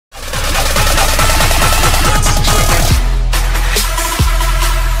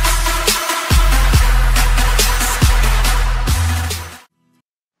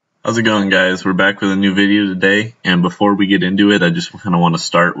How's it going, guys? We're back with a new video today, and before we get into it, I just kind of want to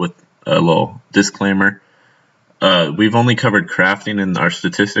start with a little disclaimer. We've only covered crafting in our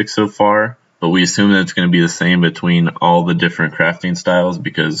statistics so far, but we assume that it's going to be the same between all the different crafting styles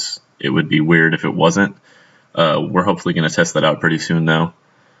because it would be weird if it wasn't. We're hopefully going to test that out pretty soon, though.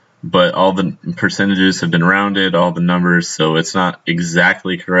 But all the percentages have been rounded, all the numbers, so it's not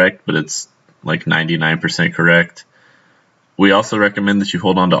exactly correct, but it's like 99% correct. We also recommend that you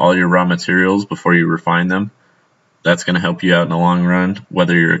hold on to all your raw materials before you refine them. That's going to help you out in the long run,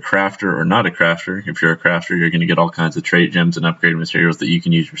 whether you're a crafter or not a crafter. If you're a crafter, you're going to get all kinds of trait gems and upgrade materials that you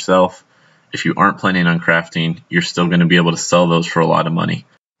can use yourself. If you aren't planning on crafting, you're still going to be able to sell those for a lot of money.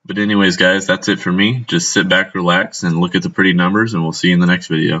 But anyways, guys, that's it for me. Just sit back, relax, and look at the pretty numbers, and we'll see you in the next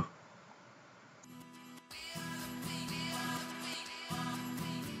video.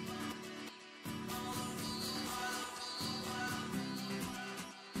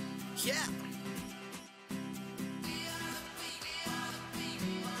 Yeah.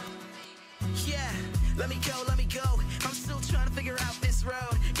 Yeah, let me go. I'm still trying to figure out this road.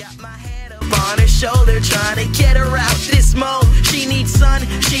 Got my head up on her shoulder, trying to get her out this mode. She needs sun,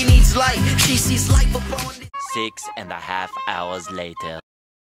 she needs light. She sees life upon 6.5 hours later.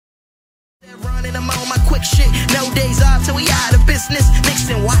 Running, I'm on my quick shit. No days off till we out of business.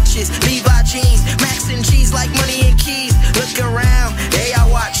 Mixing watches, Levi jeans, maxing G's like money and keys. Look around, they are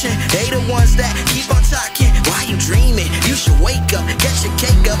watching. They the ones that keep on talking. Why you dreaming? You should wake up, get your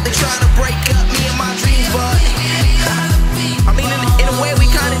cake up. They trying to break up me.